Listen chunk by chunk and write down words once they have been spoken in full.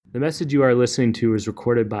The message you are listening to is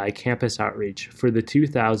recorded by Campus Outreach for the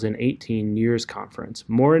 2018 New Year's Conference.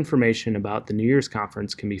 More information about the New Year's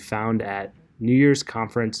Conference can be found at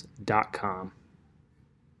newyearsconference.com.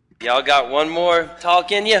 Y'all got one more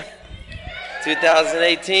talk in you?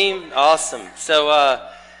 2018? Awesome. So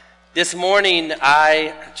this morning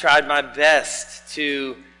I tried my best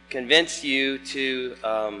to convince you to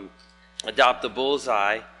adopt the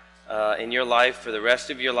bullseye in your life for the rest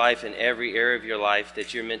of your life, in every area of your life,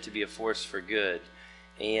 that you're meant to be a force for good.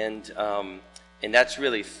 And that's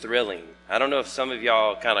really thrilling. I don't know if some of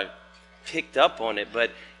y'all kind of picked up on it,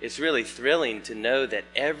 but it's really thrilling to know that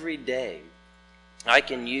every day I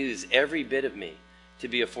can use every bit of me to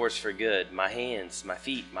be a force for good. My hands, my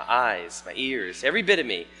feet, my eyes, my ears, every bit of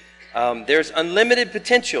me. There's unlimited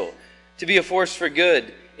potential to be a force for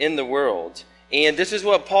good in the world. And this is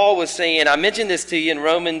what Paul was saying. I mentioned this to you in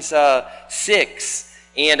Romans 6,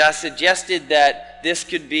 and I suggested that this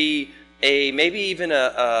could be maybe even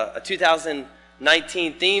a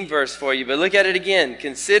 2019 theme verse for you. But look at it again.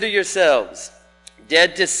 Consider yourselves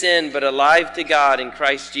dead to sin, but alive to God in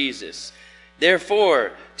Christ Jesus.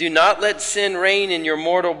 Therefore, do not let sin reign in your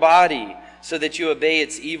mortal body, so that you obey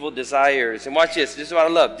its evil desires. And watch this. This is what I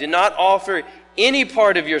love. Do not offer any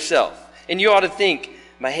part of yourself. And you ought to think,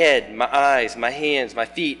 my head, my eyes, my hands, my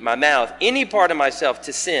feet, my mouth, any part of myself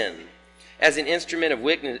to sin as an instrument of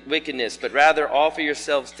wickedness, but rather offer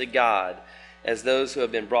yourselves to God as those who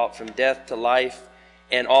have been brought from death to life,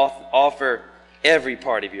 and offer every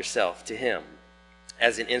part of yourself to Him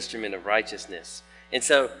as an instrument of righteousness. And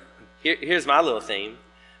so here's my little theme.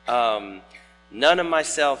 None of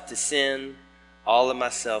myself to sin, all of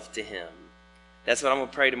myself to Him. That's what I'm going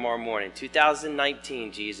to pray tomorrow morning.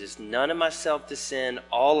 2019, Jesus, none of myself to sin,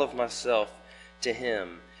 all of myself to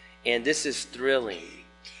Him. And this is thrilling.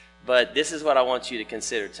 But this is what I want you to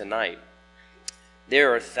consider tonight.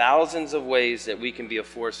 There are thousands of ways that we can be a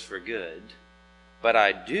force for good. But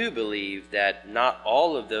I do believe that not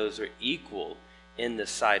all of those are equal in the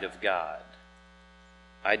sight of God.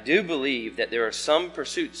 I do believe that there are some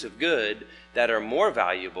pursuits of good that are more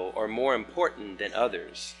valuable or more important than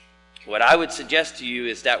others. What I would suggest to you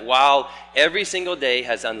is that while every single day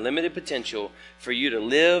has unlimited potential for you to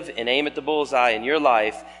live and aim at the bullseye in your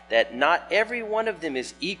life, that not every one of them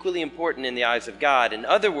is equally important in the eyes of God. In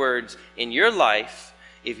other words, in your life,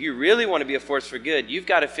 if you really want to be a force for good, you've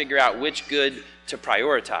got to figure out which good to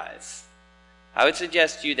prioritize. I would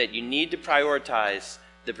suggest to you that you need to prioritize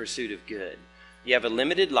the pursuit of good. You have a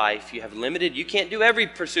limited life. You can't do every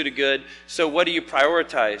pursuit of good. So what do you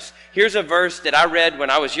prioritize? Here's a verse that I read when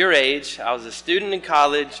I was your age. I was a student in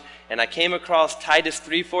college, and I came across Titus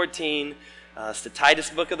 3:14. It's the Titus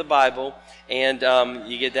book of the Bible. And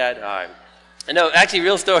you get that? All right. No, actually,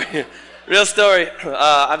 real story. Real story.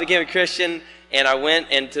 I became a Christian, and I went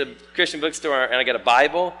into the Christian bookstore, and I got a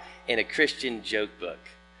Bible and a Christian joke book.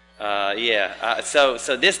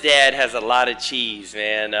 So this dad has a lot of cheese,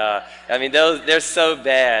 man. I mean, they're so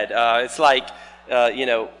bad. It's like,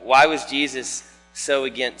 why was Jesus so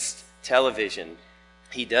against television?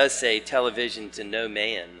 He does say television to no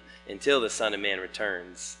man until the Son of Man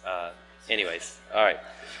returns. Anyways, all right.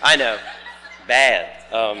 I know, bad.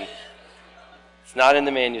 It's not in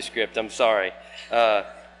the manuscript. I'm sorry.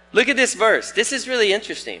 Look at this verse. This is really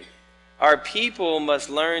interesting. Our people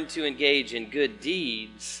must learn to engage in good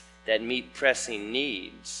deeds that meet pressing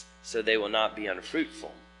needs, so they will not be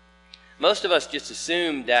unfruitful. Most of us just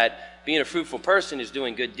assume that being a fruitful person is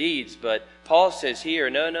doing good deeds, but Paul says here,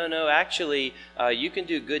 no, actually, you can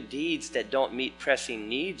do good deeds that don't meet pressing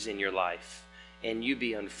needs in your life, and you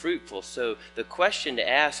be unfruitful. So the question to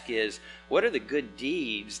ask is, what are the good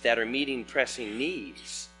deeds that are meeting pressing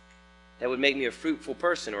needs that would make me a fruitful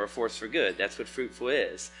person or a force for good? That's what fruitful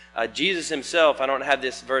is. Jesus himself, I don't have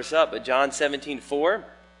this verse up, but John 17:4,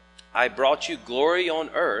 I brought you glory on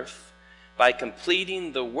earth by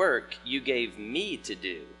completing the work you gave me to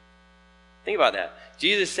do. Think about that.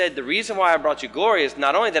 Jesus said, the reason why I brought you glory is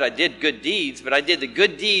not only that I did good deeds, but I did the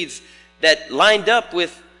good deeds that lined up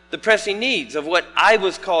with the pressing needs of what I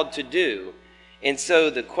was called to do. And so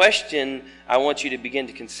the question I want you to begin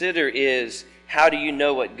to consider is, how do you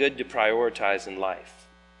know what good to prioritize in life?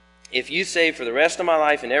 If you say, for the rest of my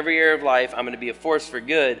life, in every area of life, I'm going to be a force for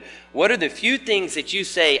good, what are the few things that you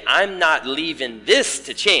say, I'm not leaving this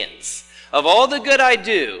to chance? Of all the good I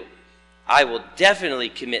do, I will definitely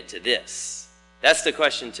commit to this. That's the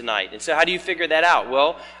question tonight. And so how do you figure that out?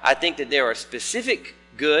 Well, I think that there are specific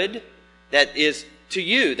good that is to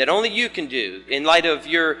you, that only you can do in light of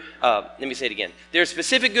your, let me say it again. There's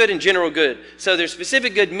specific good and general good. So there's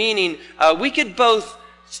specific good meaning we could both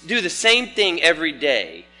do the same thing every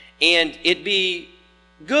day and it be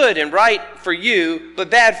good and right for you, but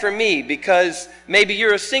bad for me, because maybe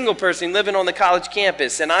you're a single person living on the college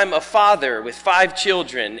campus and I'm a father with 5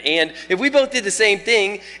 children. And if we both did the same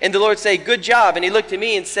thing and the Lord say, good job, and he looked at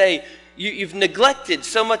me and say, you've neglected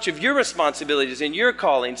so much of your responsibilities and your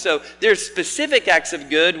calling. So there's specific acts of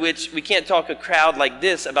good, which we can't talk a crowd like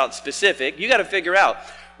this about specific. You got to figure out,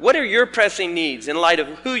 what are your pressing needs in light of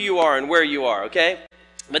who you are and where you are, okay?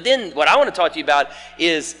 But then what I want to talk to you about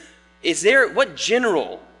is there, what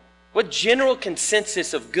general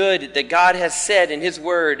consensus of good that God has said in his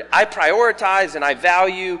word, I prioritize and I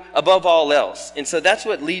value above all else. And so that's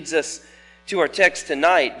what leads us to our text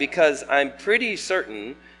tonight, because I'm pretty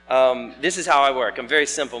certain, this is how I work. I'm very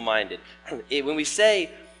simple-minded. When we say,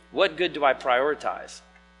 what good do I prioritize?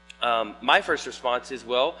 My first response is,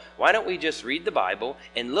 well, why don't we just read the Bible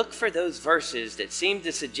and look for those verses that seem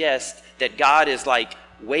to suggest that God is like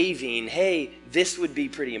waving, hey, this would be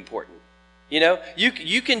pretty important. You know,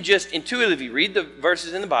 you can just intuitively read the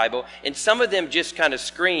verses in the Bible, and some of them just kind of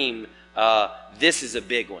scream, this is a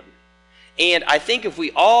big one. And I think if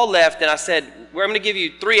we all left and I said, I'm going to give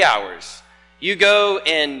you 3 hours. You go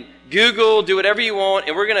and Google, do whatever you want,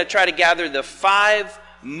 and we're going to try to gather the 5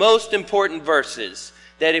 most important verses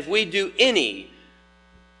that if we do any,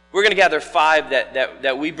 we're going to gather 5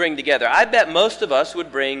 that we bring together. I bet most of us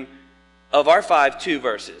would bring, of our 5, 2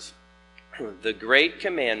 verses. The Great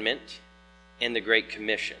Commandment and the Great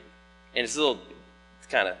Commission. And it's a little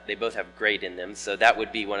kind of, they both have great in them, so that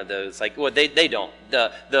would be one of those, like, well, they don't.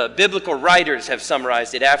 The biblical writers have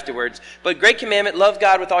summarized it afterwards. But Great Commandment, love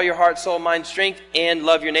God with all your heart, soul, mind, strength, and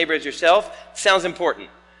love your neighbor as yourself, sounds important.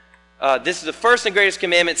 This is the first and greatest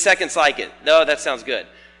commandment, second's like it. No, that sounds good.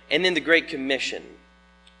 And then the Great Commission.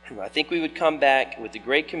 I think we would come back with the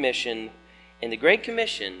Great Commission, and the Great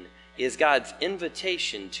Commission is God's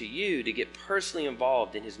invitation to you to get personally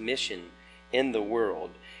involved in his mission in the world.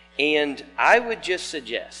 And I would just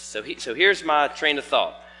suggest, so here's my train of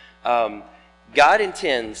thought. God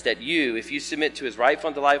intends that you, if you submit to his rightful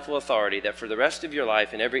and delightful authority, that for the rest of your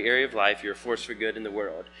life, in every area of life, you're a force for good in the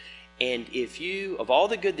world. And if you, of all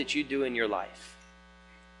the good that you do in your life,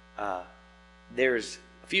 there's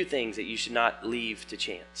a few things that you should not leave to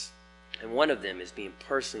chance. And one of them is being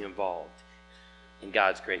personally involved in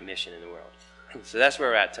God's great mission in the world. So that's where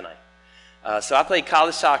we're at tonight. So I played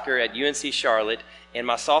college soccer at UNC Charlotte. In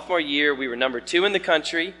my sophomore year, we were number 2 in the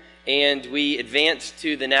country, and we advanced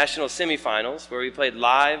to the national semifinals, where we played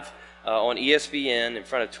live on ESPN in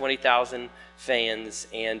front of 20,000 fans.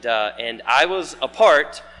 And I was a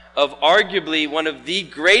part of arguably one of the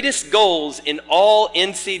greatest goals in all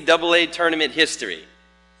NCAA tournament history.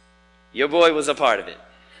 Your boy was a part of it.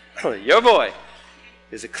 Your boy.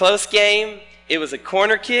 It was a close game. It was a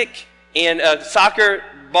corner kick, and a soccer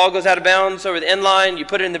ball goes out of bounds over the end line. You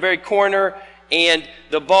put it in the very corner, and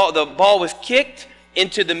the ball was kicked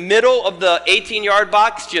into the middle of the 18-yard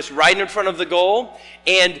box, just right in front of the goal.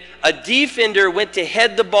 And a defender went to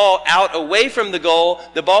head the ball out away from the goal.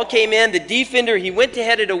 The ball came in. The defender, he went to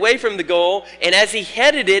head it away from the goal. And as he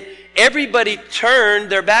headed it, everybody turned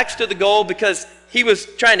their backs to the goal because he was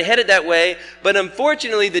trying to head it that way. But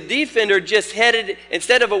unfortunately, the defender just headed,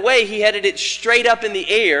 instead of away, he headed it straight up in the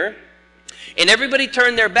air. And everybody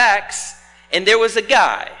turned their backs, and there was a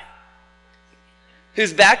guy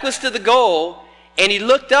whose back was to the goal, and he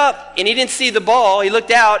looked up, and he didn't see the ball. He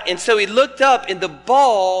looked out, and so he looked up, and the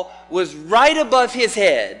ball was right above his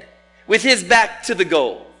head with his back to the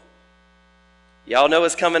goal. Y'all know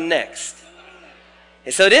what's coming next.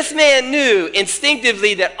 And so this man knew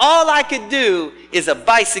instinctively that all I could do is a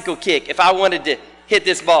bicycle kick if I wanted to hit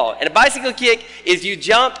this ball. And a bicycle kick is you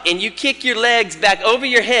jump, and you kick your legs back over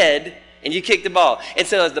your head, and you kick the ball. And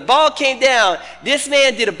so as the ball came down, this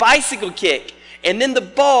man did a bicycle kick, and then the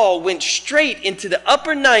ball went straight into the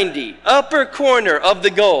upper 90, upper corner of the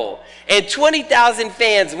goal. And 20,000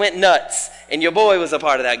 fans went nuts, and your boy was a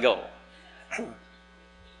part of that goal.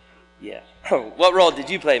 Yeah. What role did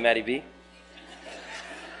you play, Matty B?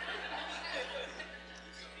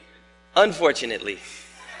 Unfortunately,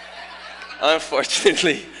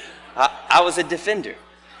 I was a defender.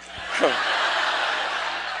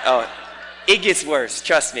 Oh, it gets worse,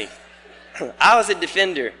 trust me. I was a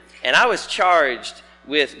defender, and I was charged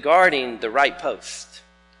with guarding the right post.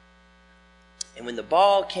 And when the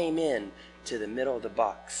ball came in to the middle of the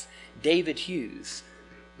box, David Hughes,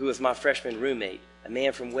 who was my freshman roommate, a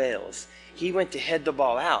man from Wales, he went to head the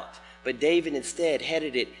ball out. But David instead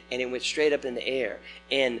headed it, and it went straight up in the air.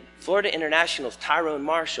 And Florida International's Tyrone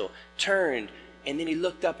Marshall turned, and then he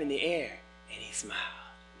looked up in the air, and he smiled.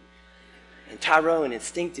 And Tyrone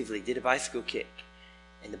instinctively did a bicycle kick.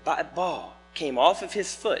 And the ball came off of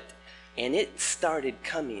his foot and it started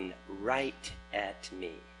coming right at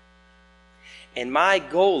me. And my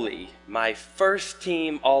goalie, my first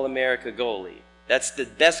team All-America goalie, that's the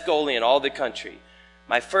best goalie in all the country,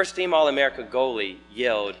 my first team All-America goalie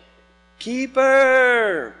yelled,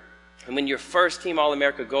 "Keeper!" And when your first team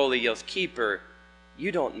All-America goalie yells "keeper,"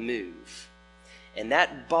 you don't move. And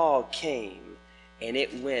that ball came, and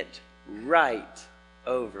it went right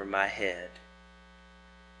over my head.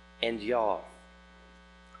 And y'all,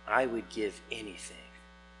 I would give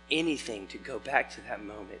anything to go back to that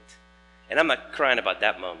moment. And I'm not crying about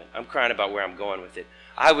that moment. I'm crying about where I'm going with it.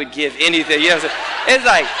 I would give anything. You know, it's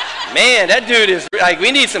like, man, that dude is like,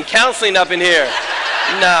 we need some counseling up in here.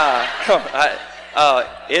 Nah,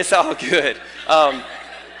 it's all good.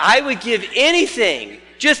 I would give anything,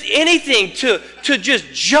 just anything to just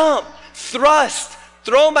jump, thrust,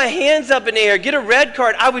 throw my hands up in the air, get a red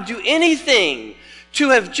card. I would do anything to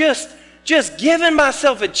have just given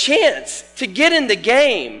myself a chance to get in the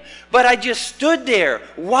game. But I just stood there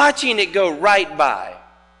watching it go right by.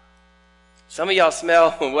 Some of y'all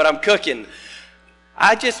smell what I'm cooking.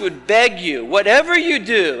 I just would beg you, whatever you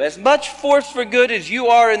do, as much force for good as you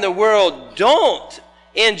are in the world, don't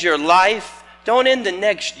end your life, don't end the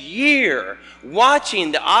next year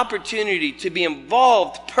watching the opportunity to be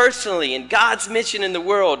involved personally in God's mission in the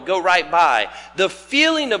world go right by. The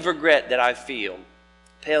feeling of regret that I feel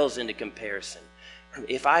pales into comparison.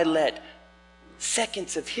 If I let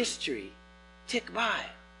seconds of history tick by,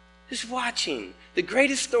 just watching the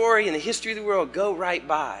greatest story in the history of the world go right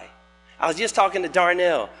by. I was just talking to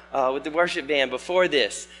Darnell with the worship band before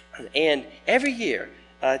this, and every year,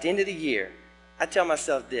 at the end of the year, I tell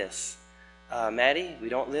myself this, Maddie, we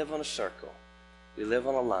don't live on a circle. We live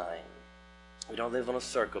on a line. We don't live on a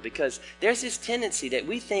circle, because there's this tendency that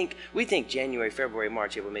we think January, February,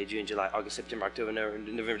 March, April, May, June, July, August, September, October,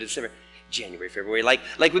 November, December, January, February, like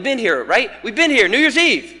we've been here, right? We've been here, New Year's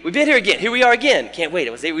Eve. We've been here again. Here we are again. Can't wait.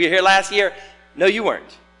 We were here last year. No, you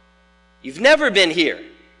weren't. You've never been here.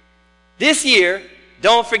 This year,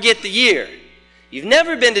 don't forget the year. You've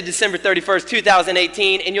never been to December 31st,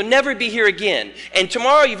 2018, and you'll never be here again. And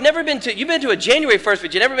tomorrow, you've been to a January 1st,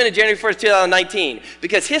 but you've never been to January 1st, 2019,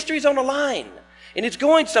 because history's on a line, and it's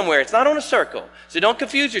going somewhere. It's not on a circle. So don't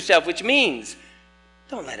confuse yourself, which means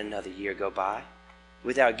don't let another year go by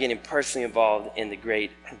without getting personally involved in the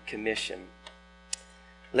Great Commission.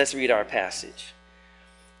 Let's read our passage.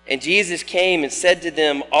 And Jesus came and said to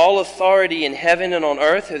them, "All authority in heaven and on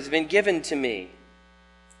earth has been given to me.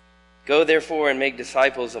 Go therefore and make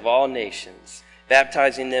disciples of all nations,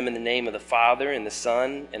 baptizing them in the name of the Father and the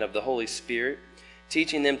Son and of the Holy Spirit,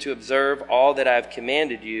 teaching them to observe all that I have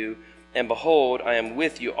commanded you. And behold, I am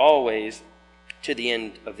with you always to the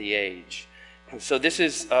end of the age." So this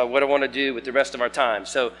is what I want to do with the rest of our time.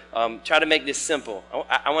 So try to make this simple.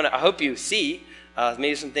 I hope you see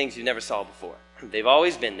maybe some things you never saw before. They've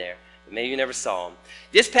always been there, but maybe you never saw them.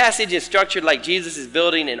 This passage is structured like Jesus is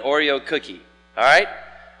building an Oreo cookie. All right?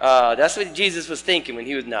 That's what Jesus was thinking when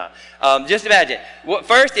he was not. Just imagine.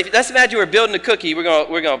 First, let's imagine we're building a cookie. We're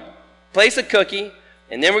going to place a cookie,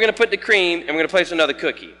 and then we're going to put the cream, and we're going to place another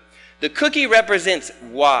cookie. The cookie represents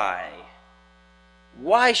why.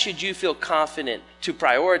 Why should you feel confident to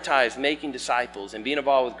prioritize making disciples and being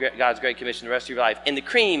involved with God's Great Commission the rest of your life? And the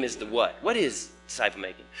cream is the what? What is disciple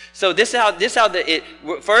making? So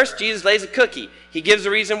first Jesus lays a cookie. He gives a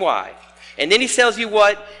reason why. And then he tells you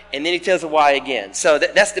what, and then he tells the why again. So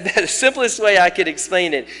that's the simplest way I could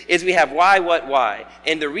explain it, is we have why, what, why.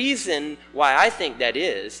 And the reason why I think that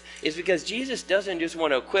is because Jesus doesn't just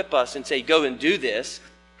want to equip us and say, go and do this,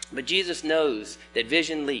 but Jesus knows that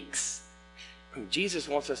vision leaks. Jesus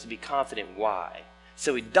wants us to be confident why.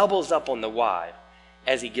 So he doubles up on the why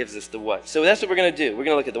as he gives us the what. So that's what we're going to do. We're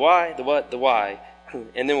going to look at the why, the what, the why,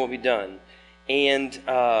 and then we'll be done. And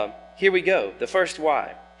here we go. The first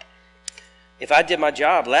why. If I did my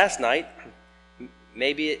job last night,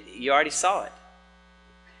 maybe you already saw it.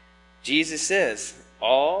 Jesus says,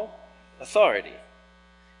 all authority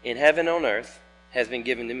in heaven and on earth has been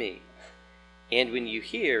given to me. And when you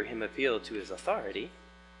hear him appeal to his authority,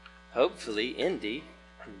 hopefully, Indy,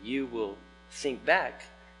 you will think back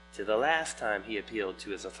to the last time he appealed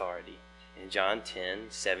to his authority in John 10,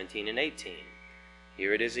 17, and 18.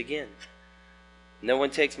 Here it is again. No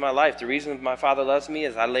one takes my life. The reason my Father loves me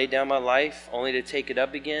is I lay down my life only to take it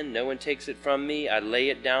up again. No one takes it from me. I lay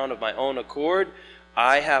it down of my own accord.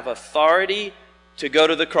 I have authority to go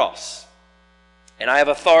to the cross. And I have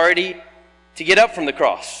authority to get up from the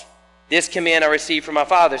cross. This command I received from my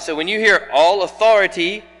Father. So when you hear all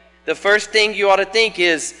authority, the first thing you ought to think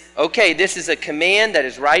is, okay, this is a command that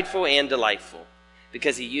is rightful and delightful,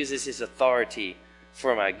 because he uses his authority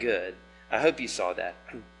for my good. I hope you saw that.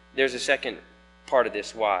 There's a second part of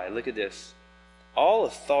this why. Look at this. All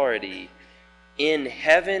authority in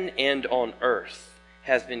heaven and on earth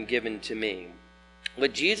has been given to me.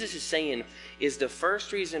 What Jesus is saying is the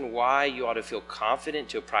first reason why you ought to feel confident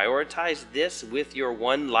to prioritize this with your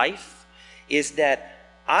one life is that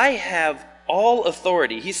I have all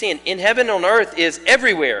authority. He's saying in heaven and on earth is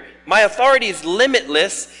everywhere. My authority is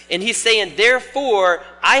limitless. And he's saying, therefore,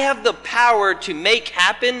 I have the power to make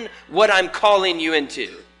happen what I'm calling you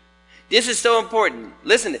into. This is so important.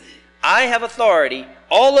 Listen, I have authority,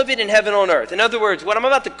 all of it in heaven and on earth. In other words, what I'm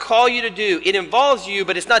about to call you to do, it involves you,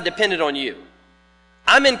 but it's not dependent on you.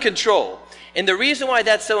 I'm in control. And the reason why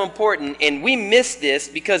that's so important, and we miss this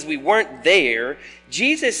because we weren't there,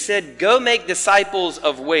 Jesus said, go make disciples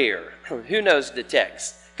of where? Who knows the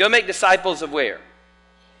text? Go make disciples of where?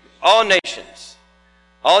 All nations.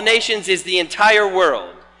 All nations is the entire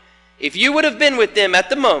world. If you would have been with them at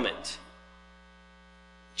the moment,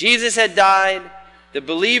 Jesus had died, the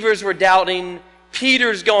believers were doubting,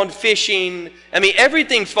 Peter's gone fishing. I mean,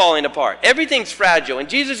 everything's falling apart. Everything's fragile. And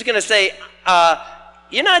Jesus is going to say,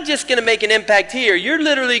 you're not just going to make an impact here. You're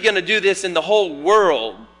literally going to do this in the whole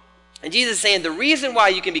world. And Jesus is saying the reason why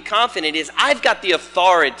you can be confident is I've got the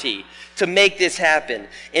authority to make this happen.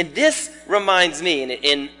 And this reminds me,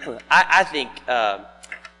 and I think,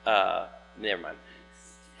 never mind.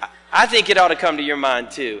 I think it ought to come to your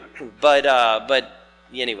mind too. But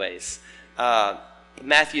anyways,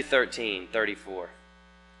 Matthew 13:34.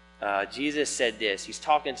 Jesus said this. He's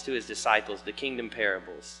talking to his disciples, the kingdom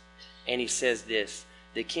parables. And he says this,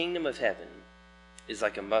 the kingdom of heaven is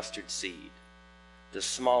like a mustard seed, the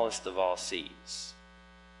smallest of all seeds.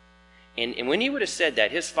 And when he would have said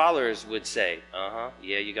that, his followers would say,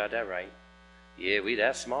 yeah, you got that right. Yeah, we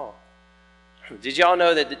that small. Did y'all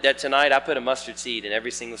know that tonight I put a mustard seed in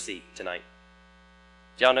every single seat tonight?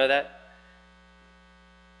 Did y'all know that?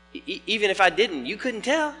 Even if I didn't, you couldn't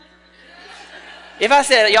tell. If I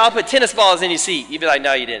said, y'all put tennis balls in your seat, you'd be like,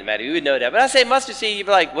 no, you didn't, Matty. We would know that. But I say mustard seed, you'd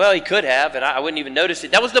be like, well, he could have, and I wouldn't even notice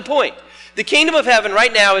it. That was the point. The kingdom of heaven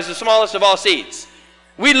right now is the smallest of all seeds.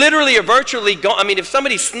 We literally are virtually gone. I mean, if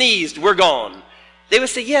somebody sneezed, we're gone. They would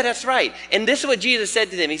say, yeah, that's right. And this is what Jesus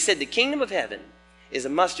said to them. He said, the kingdom of heaven is a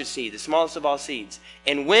mustard seed, the smallest of all seeds.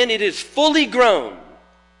 And when it is fully grown,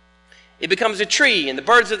 it becomes a tree, and the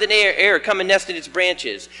birds of the air come and nest in its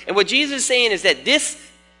branches. And what Jesus is saying is that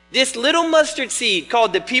this little mustard seed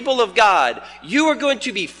called the people of God, you are going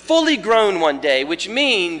to be fully grown one day, which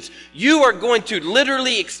means you are going to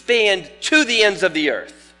literally expand to the ends of the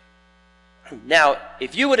earth. Now,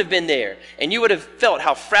 if you would have been there and you would have felt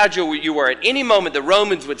how fragile you were, at any moment the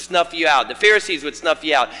Romans would snuff you out, the Pharisees would snuff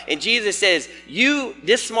you out, and Jesus says,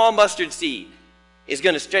 this small mustard seed is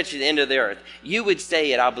going to stretch to the end of the earth, you would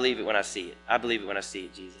say it, I'll believe it when I see it. I believe it when I see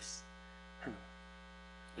it, Jesus.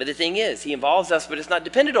 But the thing is, he involves us, but it's not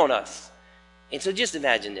dependent on us. And so just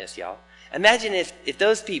imagine this, y'all. Imagine if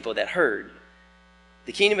those people that heard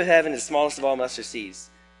the kingdom of heaven is the smallest of all mustard seeds,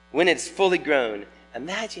 when it's fully grown,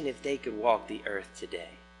 imagine if they could walk the earth today.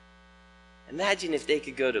 Imagine if they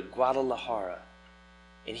could go to Guadalajara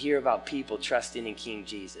and hear about people trusting in King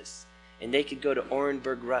Jesus. And they could go to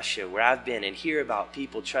Orenburg, Russia, where I've been, and hear about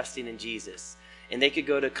people trusting in Jesus. And they could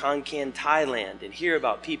go to Konkan, Thailand, and hear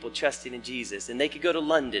about people trusting in Jesus. And they could go to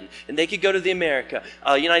London, and they could go to the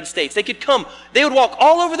United States. They could come. They would walk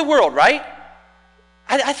all over the world, right?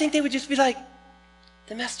 I think they would just be like,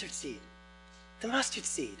 the mustard seed. The mustard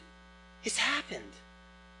seed. It's happened.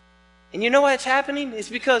 And you know why it's happening? It's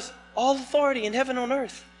because all authority in heaven and on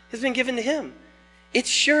earth has been given to him. It's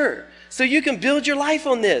sure. So you can build your life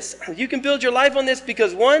on this. You can build your life on this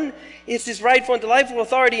because one, it's this rightful and delightful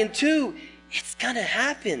authority, and two, it's going to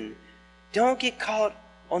happen. Don't get caught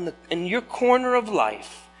in your corner of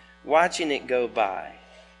life watching it go by.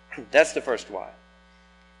 That's the first why.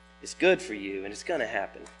 It's good for you, and it's going to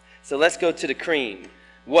happen. So let's go to the cream.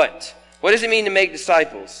 What? What does it mean to make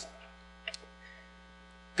disciples?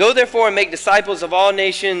 Go therefore and make disciples of all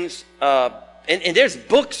nations. And there's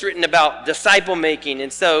books written about disciple making.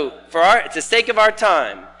 And so for the sake of our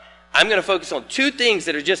time, I'm going to focus on two things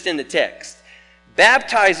that are just in the text.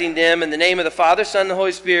 Baptizing them in the name of the Father, Son, and the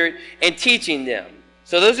Holy Spirit, and teaching them.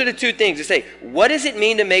 So those are the two things. To say, what does it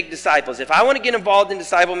mean to make disciples? If I want to get involved in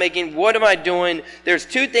disciple making, what am I doing? There's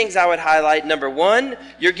two things I would highlight. Number one,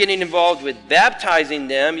 you're getting involved with baptizing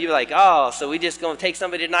them. You're like, oh, so we just going to take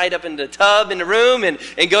somebody tonight up in the tub in the room and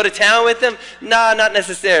go to town with them? No, not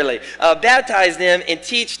necessarily. Baptize them and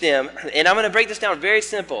teach them. And I'm going to break this down very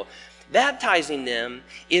simple. Baptizing them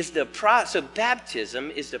is so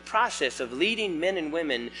baptism is the process of leading men and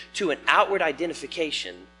women to an outward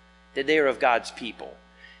identification that they are of God's people.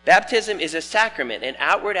 Baptism is a sacrament, an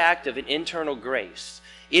outward act of an internal grace.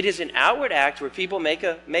 It is an outward act where people make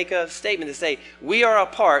a statement to say, we are a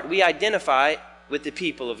part, we identify with the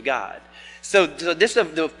people of God. So this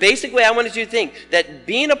is the basic way I wanted you to think, that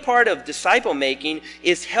being a part of disciple making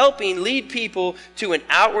is helping lead people to an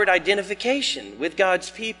outward identification with God's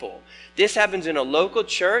people. This happens in a local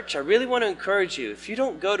church. I really want to encourage you, if you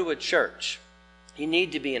don't go to a church, you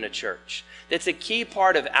need to be in a church. That's a key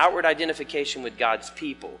part of outward identification with God's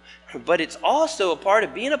people. But it's also a part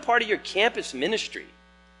of being a part of your campus ministry.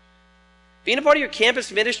 Being a part of your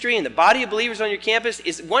campus ministry and the body of believers on your campus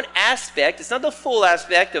is one aspect. It's not the full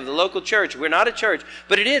aspect of the local church. We're not a church,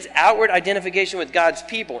 but it is outward identification with God's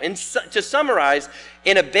people. And to summarize,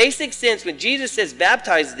 in a basic sense, when Jesus says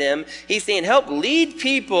baptize them, he's saying help lead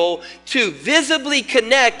people to visibly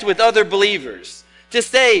connect with other believers. To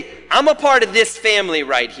say, I'm a part of this family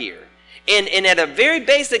right here. And at a very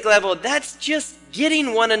basic level, that's just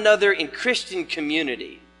getting one another in Christian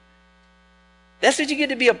community. That's what you get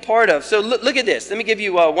to be a part of. So look at this. Let me give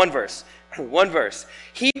you one verse. One verse.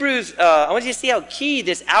 Hebrews, I want you to see how key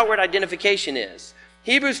this outward identification is.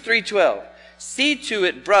 Hebrews 3:12. See to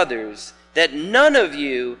it, brothers, that none of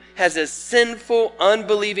you has a sinful,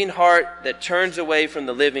 unbelieving heart that turns away from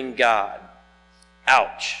the living God.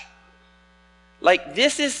 Ouch. Like,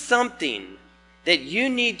 this is something that you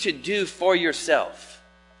need to do for yourself.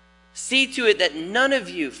 See to it that none of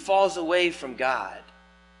you falls away from God.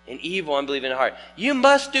 An evil, unbelieving heart. You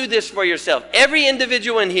must do this for yourself. Every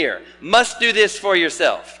individual in here must do this for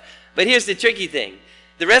yourself. But here's the tricky thing.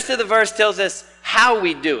 The rest of the verse tells us how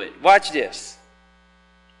we do it. Watch this.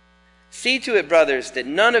 See to it, brothers, that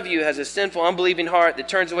none of you has a sinful, unbelieving heart that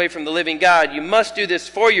turns away from the living God. You must do this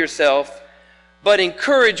for yourself, but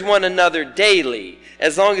encourage one another daily,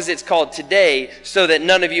 as long as it's called today, so that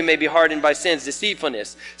none of you may be hardened by sin's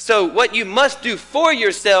deceitfulness. So what you must do for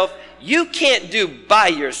yourself, you can't do by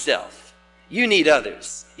yourself. You need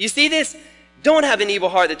others. You see this? Don't have an evil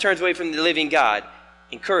heart that turns away from the living God.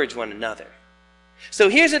 Encourage one another. So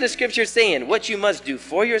here's what the scripture is saying. What you must do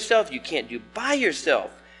for yourself, you can't do by yourself.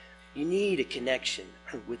 You need a connection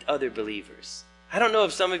with other believers. I don't know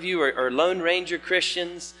if some of you are Lone Ranger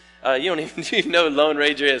Christians. You don't even know what Lone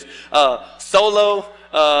Ranger is. Solo,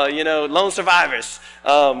 lone survivors.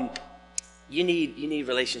 You need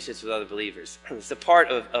relationships with other believers. It's a part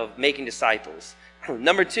of making disciples.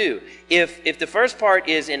 Number two, if the first part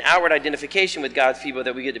is an outward identification with God's people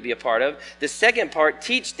that we get to be a part of, the second part,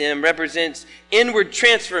 teach them, represents inward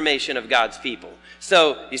transformation of God's people.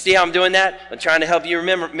 So you see how I'm doing that? I'm trying to help you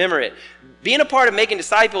remember it. Being a part of making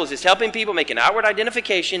disciples is helping people make an outward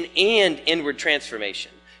identification and inward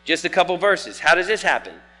transformation. Just a couple verses. How does this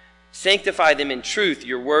happen? Sanctify them in truth.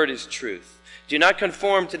 Your word is truth. Do not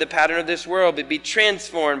conform to the pattern of this world, but be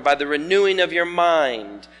transformed by the renewing of your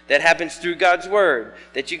mind. That happens through God's word,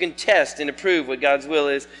 that you can test and approve what God's will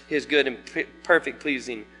is, his good and perfect,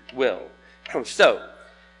 pleasing will. So,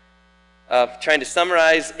 trying to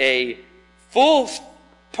summarize a full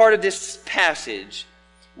part of this passage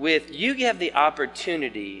with, you have the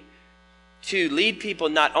opportunity to lead people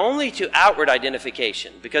not only to outward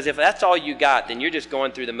identification, because if that's all you got, then you're just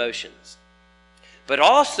going through the motions, but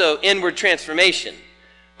also inward transformation.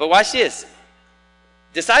 But watch this.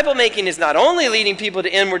 Disciple making is not only leading people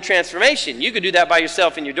to inward transformation. You could do that by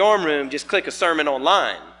yourself in your dorm room, just click a sermon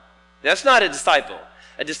online. That's not a disciple.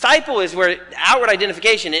 A disciple is where outward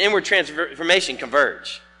identification and inward transformation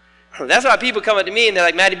converge. That's why people come up to me and they're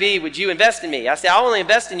like, Matty B, would you invest in me? I say, I'll only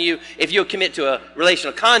invest in you if you'll commit to a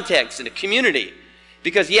relational context and a community.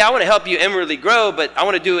 Because, I want to help you inwardly grow, but I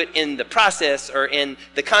want to do it in the process or in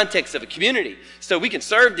the context of a community. So we can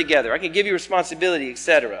serve together. I can give you responsibility,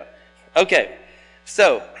 etc. Okay,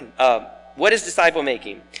 so what is disciple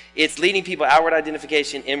making? It's leading people outward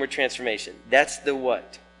identification, inward transformation. That's the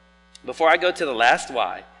what. Before I go to the last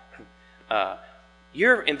why,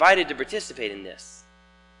 you're invited to participate in this.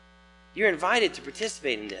 You're invited to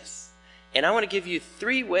participate in this. And I want to give you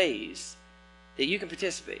 3 ways that you can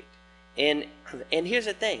participate. And here's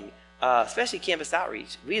the thing, especially Campus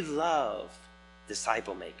Outreach, we love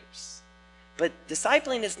disciple makers. But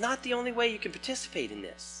discipling is not the only way you can participate in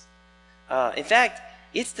this. In fact,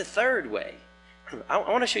 it's the 3rd way. I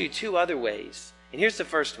want to show you 2 other ways. And here's the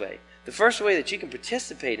first way. The first way that you can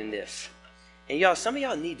participate in this, and some of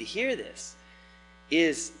y'all need to hear this,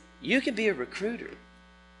 is you can be a recruiter.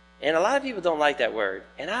 And a lot of people don't like that word.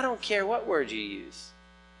 And I don't care what word you use.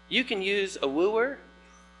 You can use a wooer,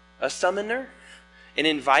 a summoner, an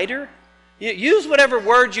inviter. Use whatever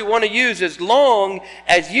word you want to use, as long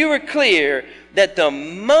as you are clear that the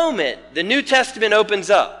moment the New Testament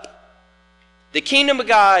opens up, The kingdom of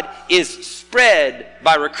God is spread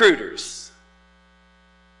by recruiters.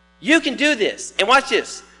 You can do this. And watch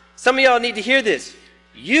this. Some of y'all need to hear this.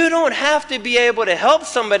 You don't have to be able to help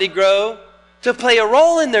somebody grow to play a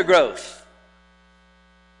role in their growth.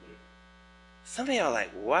 Some of y'all are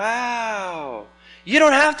like, wow. You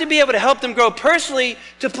don't have to be able to help them grow personally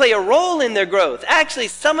to play a role in their growth. Actually,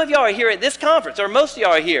 some of y'all are here at this conference, or most of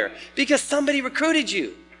y'all are here, because somebody recruited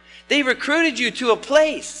you. They recruited you to a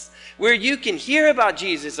place where you can hear about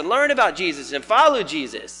Jesus and learn about Jesus and follow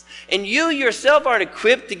Jesus. And you yourself aren't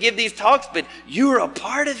equipped to give these talks, but you're a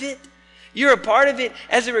part of it. You're a part of it.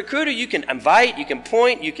 As a recruiter, you can invite, you can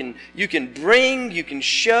point, you can bring, you can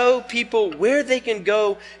show people where they can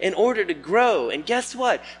go in order to grow. And guess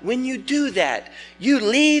what? When you do that, you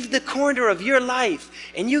leave the corner of your life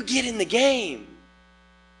and you get in the game.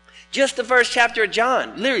 Just the first chapter of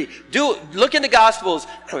John. Literally, look in the Gospels,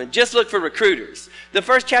 just look for recruiters. The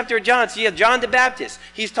first chapter of John, so you have John the Baptist.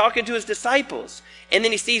 He's talking to his disciples. And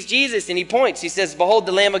then he sees Jesus and he points. He says, behold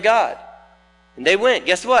the Lamb of God. And they went.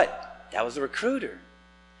 Guess what? That was a recruiter.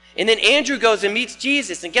 And then Andrew goes and meets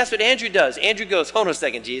Jesus. And guess what Andrew does? Andrew goes, hold on a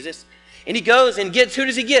second, Jesus. And he goes and gets, who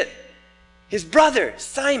does he get? His brother,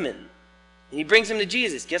 Simon. And he brings him to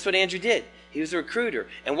Jesus. Guess what Andrew did? He was a recruiter.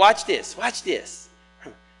 And watch this. Watch this.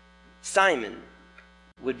 Simon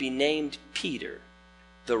would be named Peter,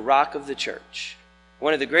 the rock of the church.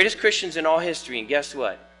 One of the greatest Christians in all history. And guess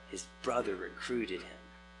what? His brother recruited him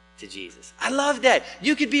to Jesus. I love that.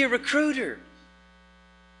 You could be a recruiter.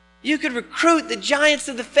 You could recruit the giants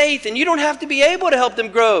of the faith, and you don't have to be able to help them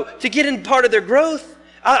grow to get in part of their growth.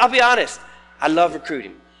 I'll be honest. I love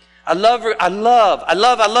recruiting. I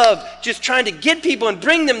love just trying to get people and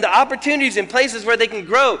bring them to opportunities and places where they can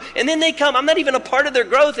grow. And then they come. I'm not even a part of their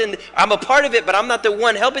growth, and I'm a part of it, but I'm not the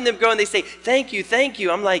one helping them grow. And they say, thank you, thank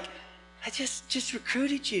you. I'm like, I just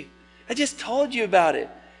recruited you. I just told you about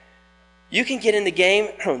it. You can get in the game.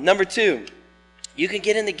 Number 2, you can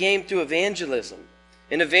get in the game through evangelism.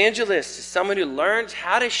 An evangelist is someone who learns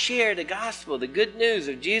how to share the gospel, the good news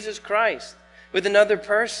of Jesus Christ with another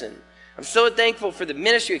person. I'm so thankful for the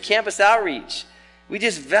ministry of Campus Outreach. We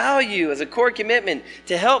just value as a core commitment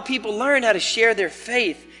to help people learn how to share their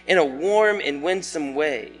faith in a warm and winsome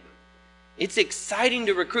way. It's exciting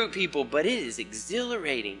to recruit people, but it is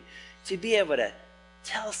exhilarating to be able to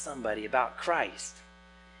tell somebody about Christ.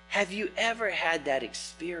 Have you ever had that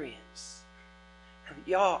experience?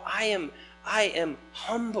 Y'all, I am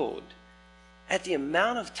humbled at the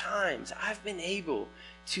amount of times I've been able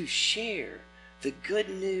to share the good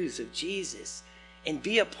news of Jesus and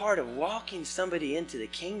be a part of walking somebody into the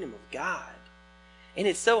kingdom of God. And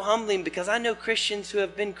it's so humbling because I know Christians who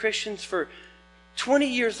have been Christians for 20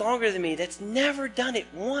 years longer than me that's never done it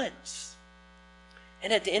once.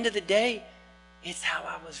 And at the end of the day, it's how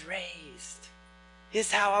I was raised.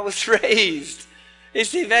 It's how I was raised. You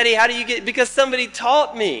see, Betty, how do you get, because somebody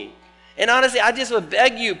taught me. And honestly, I just would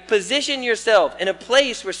beg you, position yourself in a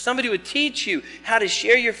place where somebody would teach you how to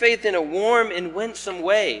share your faith in a warm and winsome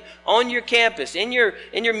way. On your campus, in your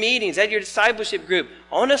meetings, at your discipleship group,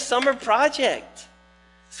 on a summer project.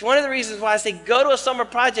 It's one of the reasons why I say go to a summer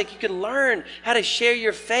project. You can learn how to share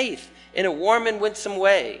your faith in a warm and winsome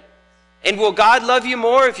way. And will God love you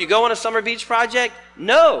more if you go on a summer beach project?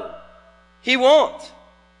 No, He won't.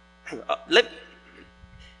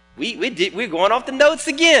 We're going off the notes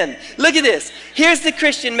again. Look at this. Here's the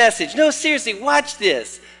Christian message. No, seriously, watch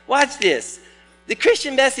this. Watch this. The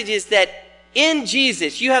Christian message is that in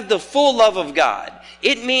Jesus, you have the full love of God.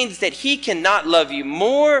 It means that He cannot love you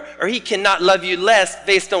more or He cannot love you less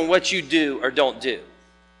based on what you do or don't do.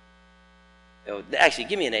 Oh, actually,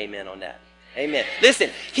 give me an amen on that. Amen.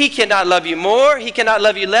 Listen, He cannot love you more. He cannot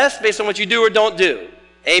love you less based on what you do or don't do.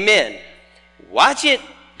 Amen. Watch it.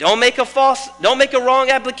 Don't make a wrong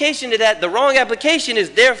application to that. The wrong application is,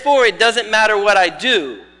 therefore, it doesn't matter what I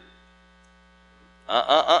do.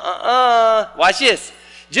 Watch this.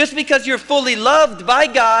 Just because you're fully loved by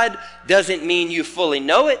God doesn't mean you fully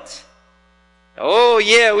know it. Oh,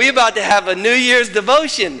 yeah, we're about to have a New Year's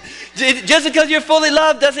devotion. Just because you're fully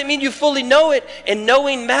loved doesn't mean you fully know it, and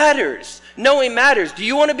knowing matters. Knowing matters. Do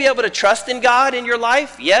you want to be able to trust in God in your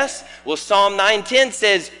life? Yes. Well, Psalm 9:10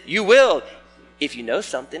 says you will. If you know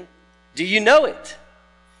something, do you know it?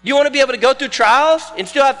 You want to be able to go through trials and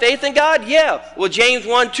still have faith in God? Yeah. Well, James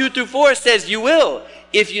 1:2-4 says you will.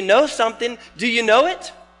 If you know something, do you know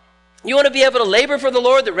it? You want to be able to labor for the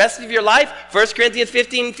Lord the rest of your life? 1 Corinthians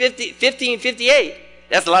 15:58.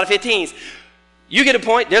 That's a lot of 15s. You get a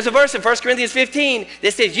point. There's a verse in 1 Corinthians 15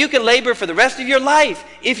 that says you can labor for the rest of your life.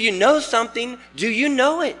 If you know something, do you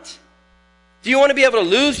know it? Do you want to be able to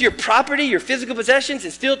lose your property, your physical possessions,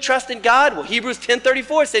 and still trust in God? Well, Hebrews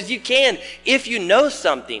 10:34 says you can if you know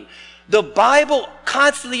something. The Bible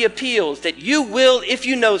constantly appeals that you will if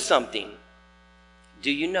you know something.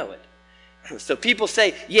 Do you know it? So people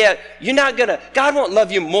say, yeah, God won't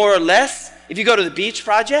love you more or less if you go to the beach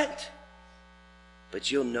project.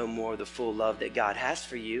 But you'll know more of the full love that God has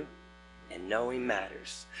for you, and knowing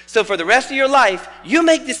matters. So for the rest of your life, you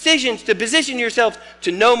make decisions to position yourself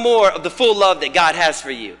to know more of the full love that God has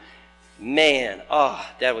for you. Man,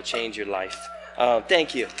 that will change your life.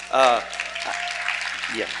 Thank you.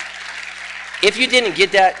 Yeah. If you didn't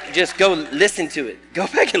get that, just go listen to it. Go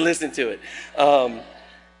back and listen to it.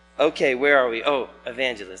 Okay, where are we? Oh,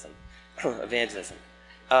 evangelism. Evangelism.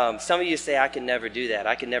 Some of you say, I can never do that.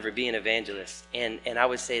 I can never be an evangelist. And I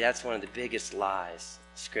would say that's one of the biggest lies,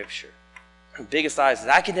 Scripture. Biggest lies is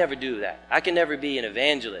I can never do that. I can never be an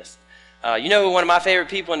evangelist. You know who one of my favorite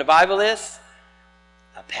people in the Bible is?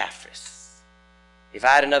 Epaphras. If I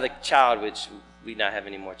had another child, which we not have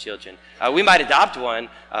any more children, we might adopt one.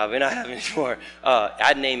 We're not having any more.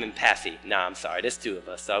 I'd name him Paffy. Nah, I'm sorry. There's two of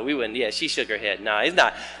us. So we wouldn't. Yeah, she shook her head. Nah, he's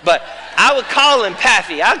not. But I would call him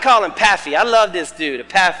Paffy. I'd call him Paffy. I love this dude,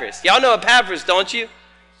 Epaphras. Y'all know Epaphras, don't you?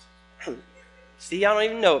 See, y'all don't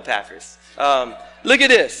even know Epaphras. Look at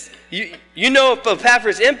this. You know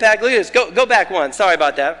Epaphras' impact. Look at this. Go back one. Sorry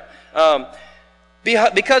about that.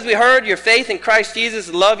 Because we heard your faith in Christ Jesus,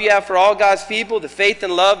 the love you have for all God's people, the faith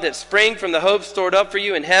and love that spring from the hope stored up for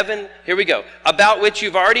you in heaven. Here we go. About which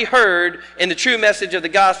you've already heard in the true message of the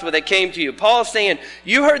gospel that came to you. Paul's saying,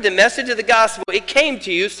 you heard the message of the gospel. It came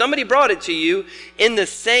to you. Somebody brought it to you. In the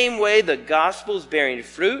same way, the gospel is bearing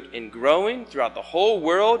fruit and growing throughout the whole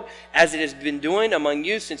world as it has been doing among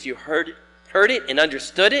you since you heard it and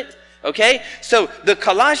understood it. Okay? So the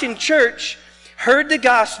Colossian church heard the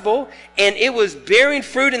gospel, and it was bearing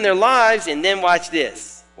fruit in their lives. And then watch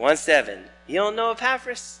this. 1:7. You don't know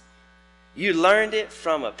Epaphras? You learned it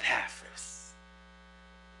from Epaphras.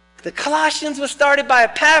 The Colossians was started by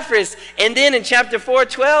Epaphras. And then in chapter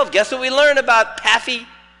 4:12, guess what we learned about Paffy?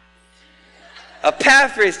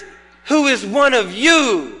 Epaphras, who is one of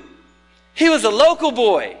you. He was a local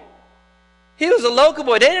boy. He was a local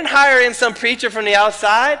boy. They didn't hire in some preacher from the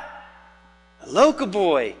outside. A local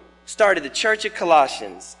boy started the church of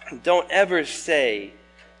Colossians. Don't ever say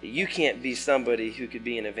that you can't be somebody who could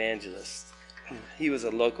be an evangelist. He was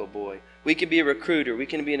a local boy. We can be a recruiter. We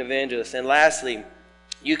can be an evangelist. And lastly,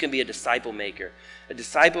 you can be a disciple maker. A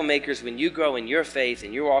disciple maker is when you grow in your faith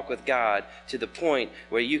and your walk with God to the point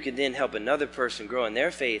where you can then help another person grow in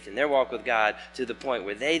their faith and their walk with God to the point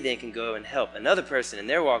where they then can go and help another person in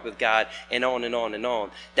their walk with God, and on and on and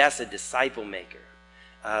on. That's a disciple maker.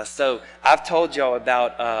 So I've told y'all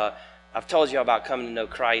about coming to know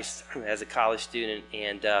Christ as a college student,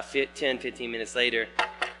 and 10-15 minutes later,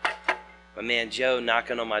 my man Joe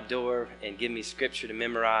knocking on my door and giving me scripture to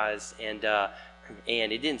memorize, and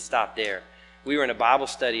it didn't stop there. We were in a Bible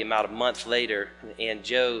study about a month later, and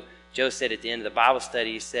Joe said at the end of the Bible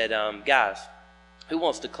study, he said, guys, who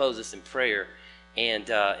wants to close us in prayer and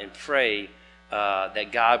pray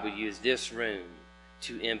that God would use this room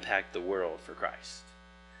to impact the world for Christ?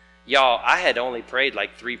 Y'all, I had only prayed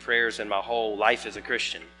like 3 prayers in my whole life as a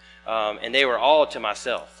Christian, and they were all to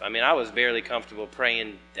myself. I mean, I was barely comfortable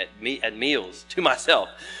praying at meals to myself.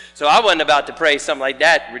 So I wasn't about to pray something like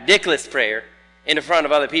that ridiculous prayer in the front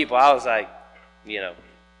of other people. I was like,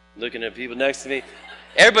 looking at people next to me.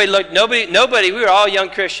 Everybody looked, nobody, we were all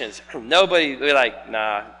young Christians. Nobody, we were like,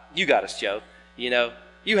 nah, you got us, Joe.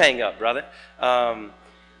 You hang up, brother.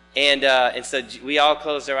 And so we all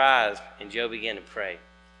closed our eyes, and Joe began to pray.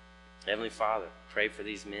 Heavenly Father, pray for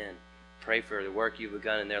these men. Pray for the work you've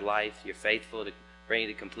begun in their life. You're faithful to bring it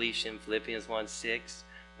to completion, Philippians 1:6.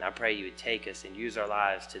 And I pray you would take us and use our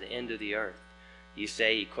lives to the end of the earth. You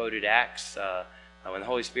say, you quoted Acts, when the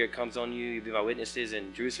Holy Spirit comes on you, you'll be my witnesses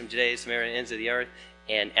in Jerusalem, Judea, Samaria, and the ends of the earth.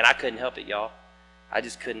 And I couldn't help it, y'all. I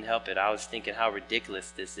just couldn't help it. I was thinking how ridiculous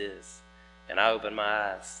this is. And I opened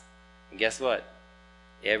my eyes. And guess what?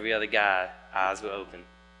 Every other guy, eyes were open,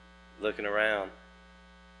 looking around.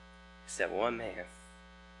 Except one man.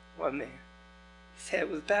 His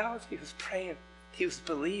head was bowed. He was praying. He was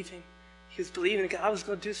believing. He was believing that God was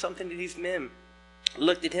going to do something to these men.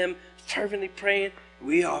 Looked at him, fervently praying.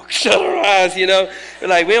 We all shut our eyes, We're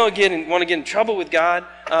like, we don't want to get in trouble with God.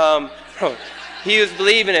 He was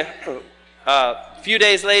believing it. A few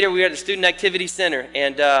days later, we were at the Student Activity Center,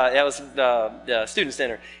 and that was the Student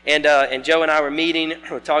Center. And Joe and I were meeting,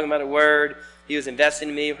 talking about the Word. He was investing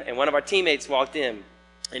in me, and one of our teammates walked in.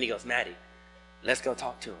 And he goes, Maddie, let's go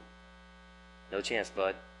talk to him. No chance,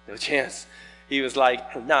 bud. No chance. he was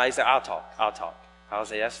like, no, he said, I'll talk. I was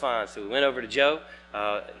like, that's fine. So we went over to Joe,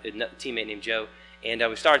 a teammate named Joe, and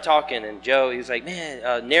we started talking, and Joe, he was like, man,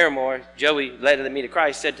 Naramore, Joey led me to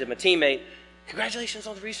Christ, said to my teammate, congratulations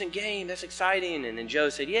on the recent game, that's exciting. And then Joe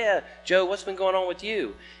said, yeah, Joe, what's been going on with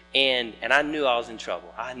you? And I knew I was in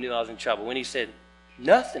trouble. When he said,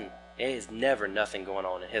 nothing, there is never nothing going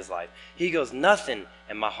on in his life. He goes, nothing,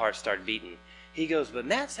 and my heart started beating. He goes, but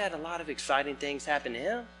Matt's had a lot of exciting things happen to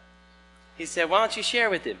him. He said, why don't you share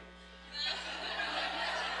with him?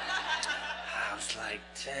 I was like,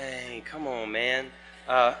 dang, come on, man.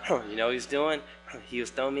 You know what he was doing? He was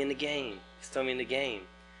throwing me in the game.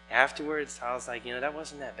 Afterwards, I was like, that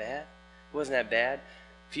wasn't that bad. A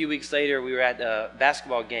few weeks later, we were at a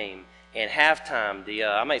basketball game, and halftime,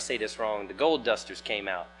 I might say this wrong, the Gold Dusters came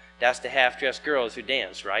out. That's the half-dressed girls who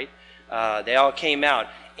dance, right? They all came out,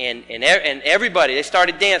 and everybody, they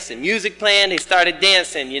started dancing. Music playing, they started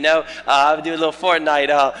dancing, I would do a little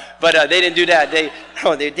Fortnite, but they didn't do that.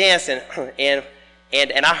 They're dancing,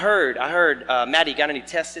 and I heard, Maddie, got any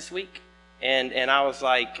tests this week? And I was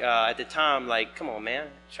like, at the time, like, come on, man,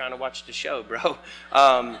 trying to watch the show, bro.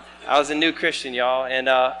 I was a new Christian, y'all,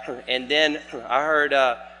 and then I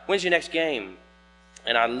heard, when's your next game?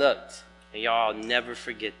 And I looked, and y'all, I'll never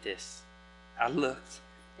forget this. I looked,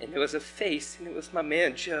 and there was a face, and it was my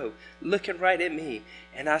man Joe looking right at me,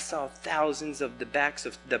 and I saw the backs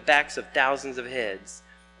of thousands of heads,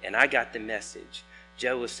 and I got the message.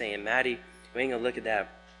 Joe was saying, Maddie, we ain't gonna look at that.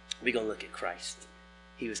 We're gonna look at Christ.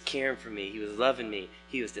 He was caring for me. He was loving me.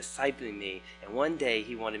 He was discipling me. And one day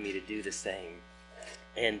he wanted me to do the same.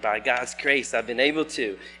 And by God's grace, I've been able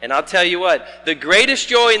to. And I'll tell you what, the greatest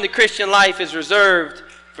joy in the Christian life is reserved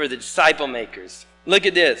for the disciple makers. Look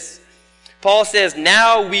at this. Paul says,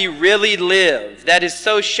 now we really live. That is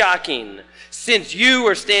so shocking, since you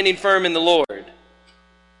are standing firm in the Lord.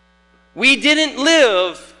 We didn't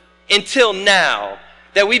live until now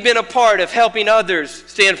that we've been a part of helping others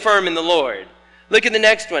stand firm in the Lord. Look at the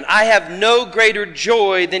next one. I have no greater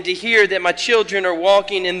joy than to hear that my children are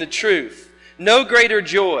walking in the truth. No greater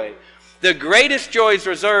joy. The greatest joy is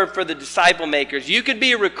reserved for the disciple makers. You could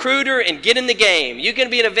be a recruiter and get in the game. You can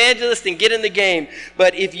be an evangelist and get in the game.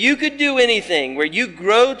 But if you could do anything where you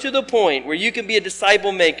grow to the point where you can be a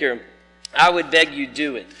disciple maker, I would beg you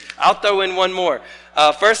do it. I'll throw in one more.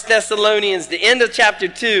 1 Thessalonians, the end of chapter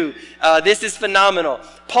 2. This is phenomenal.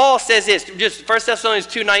 Paul says this, just 1 Thessalonians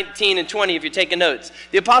 2:19 and 20 if you're taking notes.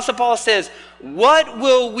 The Apostle Paul says, what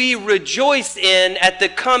will we rejoice in at the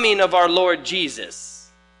coming of our Lord Jesus?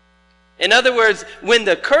 In other words, when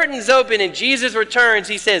the curtains open and Jesus returns,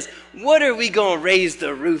 he says, what are we going to raise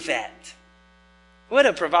the roof at? What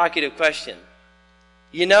a provocative question.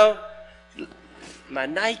 My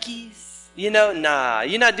Nikes? Nah,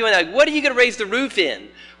 you're not doing that. What are you going to raise the roof in?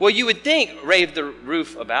 Well, you would think raise the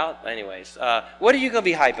roof about. Anyways, what are you going to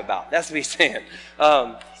be hype about? That's what he's saying.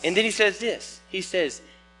 And then he says this. He says,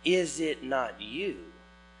 is it not you?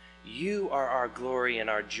 You are our glory and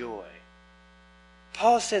our joy.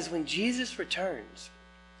 Paul says when Jesus returns,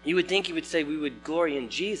 you would think he would say we would glory in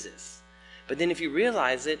Jesus. But then if you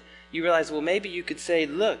realize it, you realize, well, maybe you could say,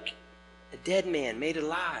 look, a dead man made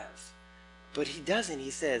alive. But he doesn't. He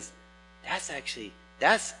says,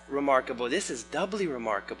 that's remarkable. This is doubly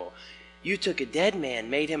remarkable. You took a dead man,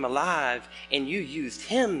 made him alive, and you used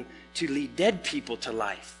him to lead dead people to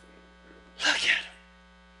life.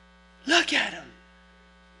 Look at him.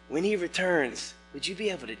 When he returns, would you be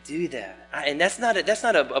able to do that? And that's not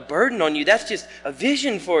a burden on you. That's just a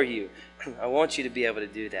vision for you. I want you to be able to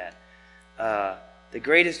do that. The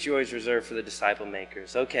greatest joy is reserved for the disciple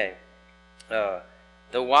makers. Okay. The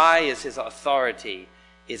why is his authority.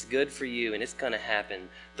 Is good for you, and it's going to happen.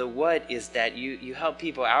 The what is that you help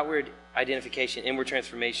people outward identification, inward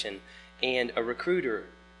transformation, and a recruiter,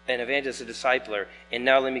 an evangelist, a discipler. And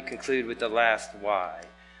now let me conclude with the last why.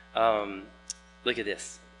 Look at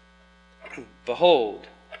this. Behold,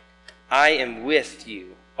 I am with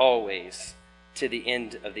you always to the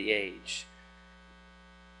end of the age.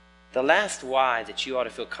 The last why that you ought to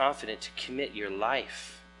feel confident to commit your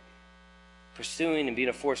life, pursuing and being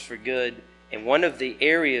a force for good. And one of the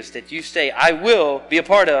areas that you say, I will be a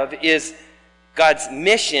part of, is God's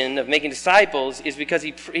mission of making disciples, is because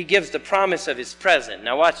he gives the promise of his presence.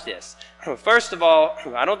 Now watch this. First of all,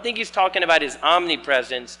 I don't think he's talking about his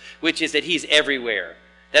omnipresence, which is that he's everywhere.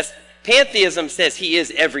 Pantheism says he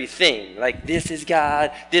is everything. Like, this is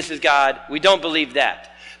God, this is God. We don't believe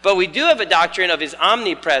that. But we do have a doctrine of his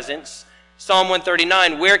omnipresence, Psalm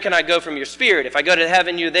 139, where can I go from your spirit? If I go to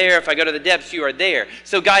heaven, you're there. If I go to the depths, you are there.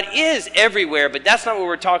 So God is everywhere, but that's not what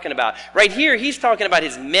we're talking about. Right here, he's talking about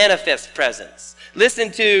his manifest presence. Listen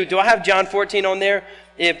to, do I have John 14 on there?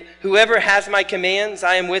 If whoever has my commands,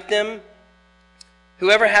 I am with them.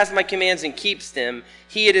 Whoever has my commands and keeps them,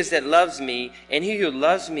 he it is that loves me, and he who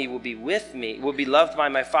loves me will be with me, will be loved by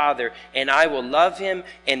my Father, and I will love him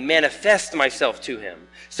and manifest myself to him.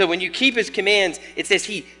 So when you keep his commands, it says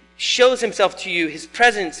he shows himself to you, his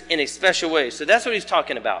presence in a special way. So that's what he's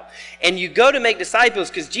talking about. And you go to make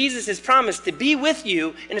disciples because Jesus has promised to be with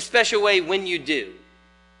you in a special way when you do.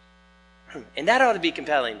 And that ought to be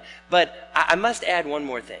compelling. But I must add one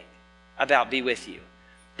more thing about be with you.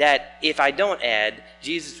 That if I don't add,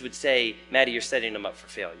 Jesus would say, Maddie, you're setting them up for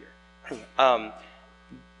failure.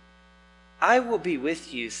 I will be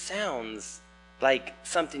with you sounds like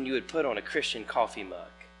something you would put on a Christian coffee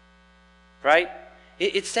mug. Right?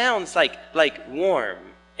 It sounds like warm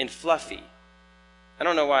and fluffy. I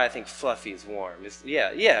don't know why I think fluffy is warm.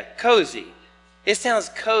 Yeah, cozy. It sounds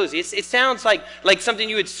cozy. It sounds like something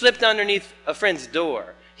you would slip underneath a friend's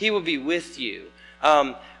door. He will be with you.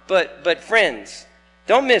 But friends,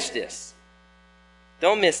 don't miss this.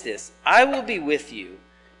 Don't miss this. I will be with you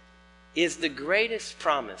is the greatest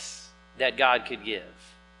promise that God could give.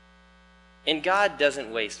 And God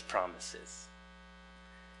doesn't waste promises.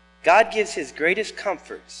 God gives his greatest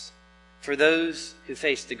comforts for those who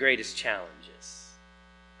face the greatest challenges.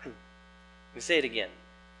 Let me say it again.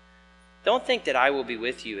 Don't think that I will be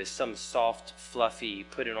with you as some soft, fluffy,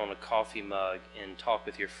 put it on a coffee mug and talk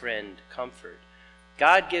with your friend comfort.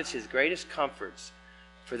 God gives his greatest comforts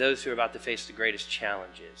for those who are about to face the greatest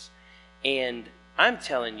challenges. And I'm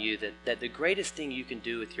telling you that the greatest thing you can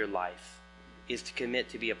do with your life is to commit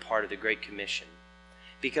to be a part of the Great Commission.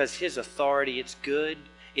 Because his authority, it's good,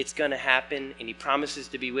 it's going to happen, and he promises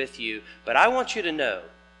to be with you. But I want you to know,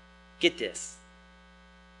 get this.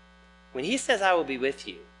 When he says, I will be with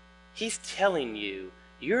you, he's telling you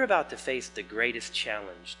you're about to face the greatest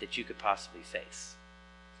challenge that you could possibly face.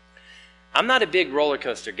 I'm not a big roller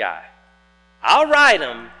coaster guy. I'll ride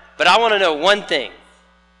them, but I want to know one thing.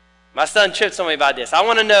 My son Chip told me about this. I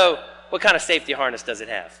want to know, what kind of safety harness does it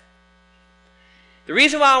have? The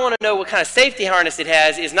reason why I want to know what kind of safety harness it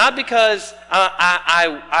has is not because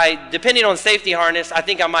depending on safety harness, I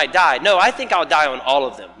think I might die. No, I think I'll die on all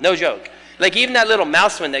of them. No joke. Like even that little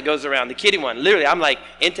mouse one that goes around, the kitty one, literally, I'm like,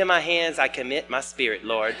 into my hands I commit my spirit,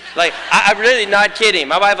 Lord. Like, I'm really not kidding.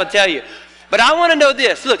 My wife will tell you. But I want to know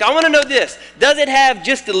this. Look, I want to know this. Does it have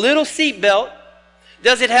just a little seat belt?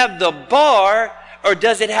 Does it have the bar? Or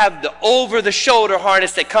does it have the over-the-shoulder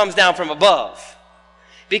harness that comes down from above?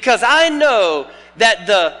 Because I know that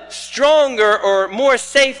the stronger or more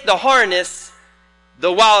safe the harness,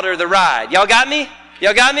 the wilder the ride. Y'all got me?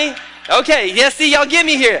 Y'all got me? Okay, yeah, see, y'all get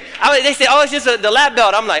me here. They say, oh, it's just the lap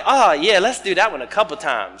belt. I'm like, oh, yeah, let's do that one a couple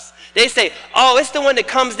times. They say, oh, it's the one that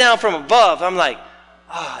comes down from above. I'm like,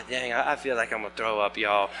 oh, dang, I feel like I'm going to throw up,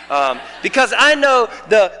 y'all. Because I know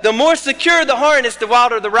the more secure the harness, the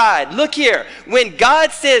wilder the ride. Look here. When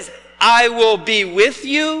God says, I will be with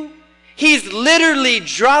you, he's literally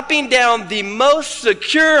dropping down the most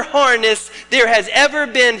secure harness there has ever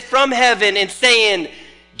been from heaven and saying,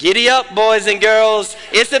 giddy up, boys and girls.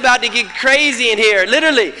 It's about to get crazy in here,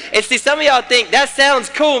 literally. And see, some of y'all think, that sounds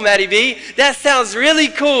cool, Matty B. That sounds really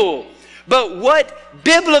cool. But what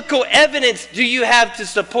biblical evidence do you have to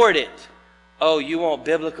support it? Oh, you want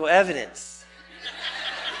biblical evidence.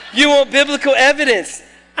 You want biblical evidence.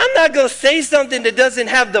 I'm not going to say something that doesn't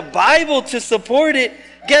have the Bible to support it.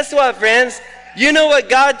 Guess what, friends? You know what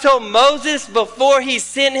God told Moses before he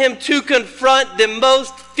sent him to confront the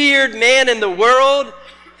most feared man in the world?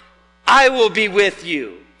 I will be with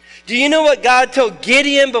you. Do you know what God told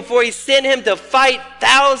Gideon before he sent him to fight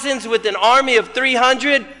thousands with an army of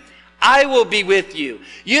 300? I will be with you.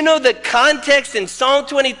 You know the context in Psalm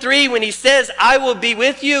 23 when he says, I will be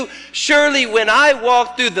with you? Surely when I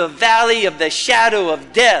walk through the valley of the shadow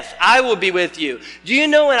of death, I will be with you. Do you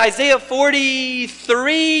know in Isaiah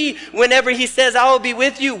 43, whenever he says, I will be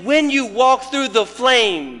with you, when you walk through the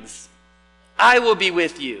flames, I will be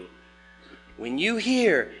with you. When you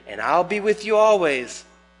hear, and I'll be with you always,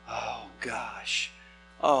 oh gosh,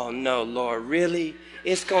 oh no, Lord, really?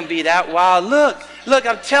 It's going to be that wild. Look,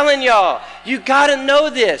 I'm telling y'all, you got to know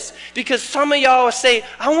this. Because some of y'all will say,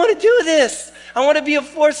 I want to do this. I want to be a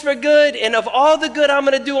force for good. And of all the good I'm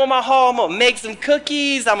going to do on my haul, I'm going to make some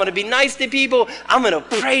cookies. I'm going to be nice to people. I'm going to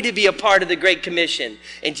pray to be a part of the Great Commission.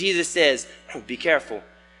 And Jesus says, be careful.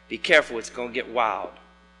 Be careful. It's going to get wild.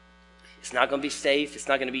 It's not going to be safe. It's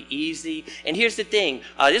not going to be easy. And here's the thing.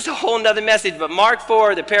 This is a whole nother message, but Mark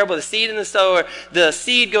 4, the parable of the seed and the sower, the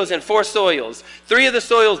seed goes in 4 soils. 3 of the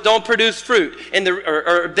soils don't produce fruit,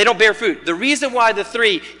 or they don't bear fruit. The reason why the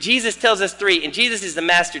 3, Jesus tells us 3, and Jesus is the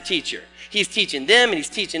master teacher. He's teaching them and he's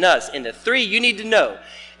teaching us. And the 3 you need to know.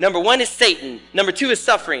 Number 1 is Satan. Number 2 is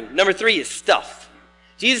suffering. Number 3 is stuff.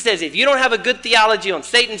 Jesus says if you don't have a good theology on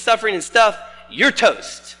Satan, suffering, and stuff, you're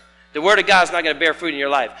toast. The word of God is not going to bear fruit in your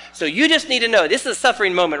life. So you just need to know, this is a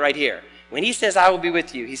suffering moment right here. When he says, I will be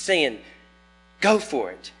with you, he's saying, go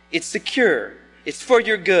for it. It's secure. It's for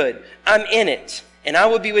your good. I'm in it. And I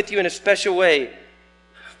will be with you in a special way.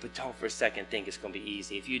 But don't for a second think it's going to be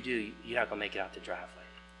easy. If you do, you're not going to make it out the driveway.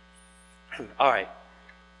 All right.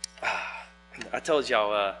 I told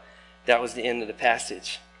y'all that was the end of the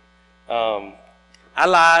passage. I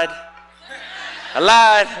lied.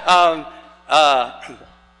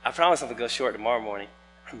 I promise I'm going to go short tomorrow morning.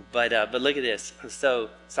 But look at this. So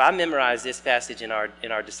I memorized this passage in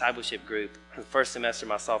our discipleship group, first semester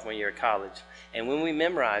my sophomore year of college. And when we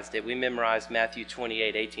memorized it, we memorized Matthew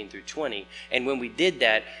 28, 18 through 20. And when we did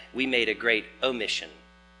that, we made a great omission.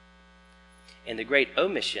 And the great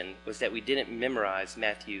omission was that we didn't memorize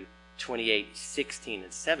Matthew 28, 16,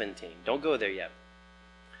 and 17. Don't go there yet.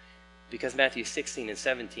 Because Matthew 16 and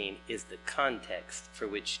 17 is the context for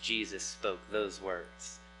which Jesus spoke those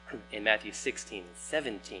words. In Matthew 16 and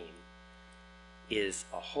 17 is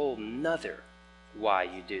a whole nother why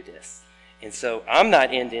you do this. And so I'm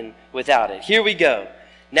not ending without it. Here we go.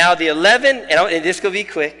 Now the 11, and this will be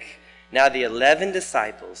quick. Now the 11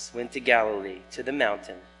 disciples went to Galilee, to the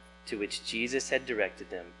mountain to which Jesus had directed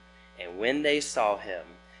them. And when they saw him,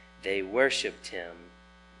 they worshipped him,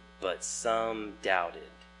 but some doubted.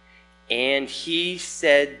 And he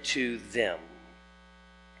said to them,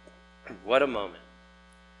 what a moment.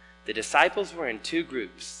 The disciples were in 2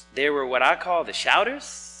 groups. There were what I call the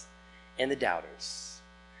shouters and the doubters.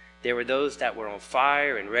 There were those that were on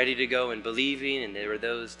fire and ready to go and believing, and there were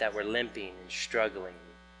those that were limping and struggling.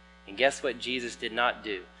 And guess what Jesus did not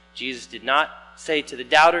do? Jesus did not say to the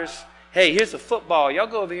doubters, hey, here's a football. Y'all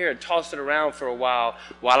go over here and toss it around for a while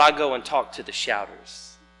I go and talk to the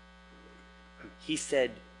shouters. He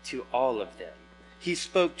said to all of them. He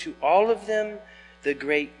spoke to all of them the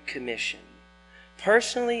Great Commission.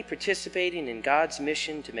 Personally participating in God's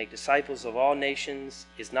mission to make disciples of all nations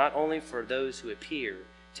is not only for those who appear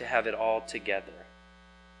to have it all together.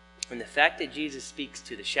 And the fact that Jesus speaks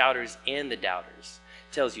to the shouters and the doubters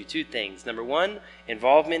tells you 2 things. Number 1,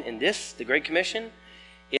 involvement in this, the Great Commission,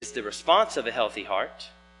 is the response of a healthy heart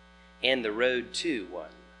and the road to one.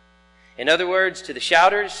 In other words, to the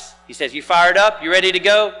shouters, he says, you fired up, you ready to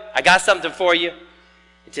go? I got something for you.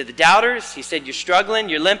 And to the doubters, he said, you're struggling,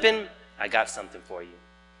 you're limping, I got something for you.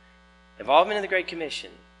 Involvement in the Great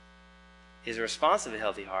Commission is a response of a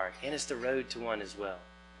healthy heart, and it's the road to one as well.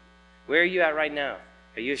 Where are you at right now?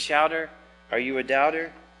 Are you a shouter? Are you a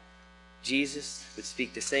doubter? Jesus would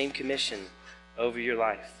speak the same commission over your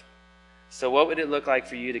life. So what would it look like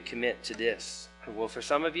for you to commit to this? Well, for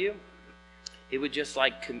some of you, it would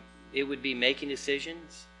be making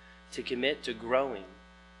decisions to commit to growing,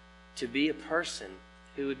 to be a person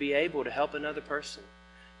who would be able to help another person,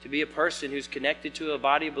 to be a person who's connected to a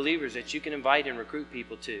body of believers that you can invite and recruit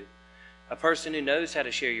people to, a person who knows how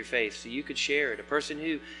to share your faith so you could share it, a person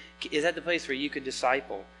who is at the place where you could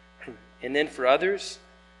disciple. And then for others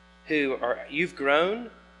you've grown,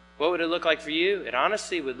 what would it look like for you? It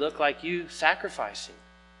honestly would look like you sacrificing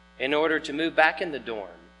in order to move back in the dorm,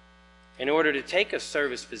 in order to take a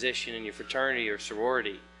service position in your fraternity or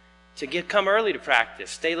sorority, to come early to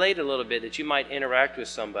practice, stay late a little bit that you might interact with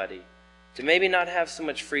somebody, to maybe not have so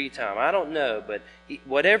much free time. I don't know, but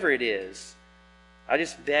whatever it is, I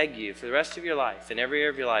just beg you for the rest of your life, in every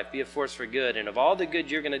area of your life, be a force for good. And of all the good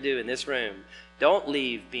you're going to do in this room, don't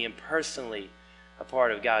leave being personally a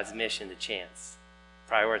part of God's mission to chance.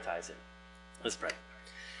 Prioritize it. Let's pray.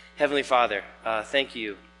 Heavenly Father, thank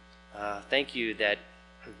you. Thank you that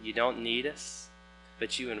you don't need us,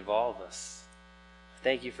 but you involve us.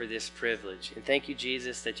 Thank you for this privilege. And thank you,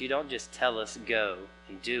 Jesus, that you don't just tell us go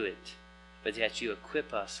and do it, but that you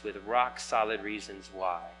equip us with rock-solid reasons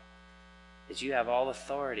why. That you have all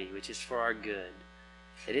authority, which is for our good.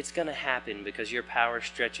 That it's going to happen because your power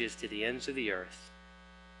stretches to the ends of the earth.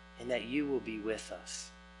 And that you will be with us,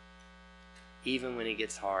 even when it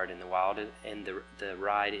gets hard and the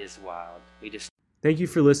ride is wild. Thank you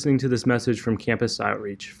for listening to this message from Campus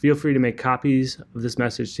Outreach. Feel free to make copies of this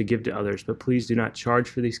message to give to others, but please do not charge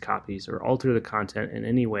for these copies or alter the content in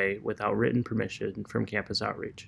any way without written permission from Campus Outreach.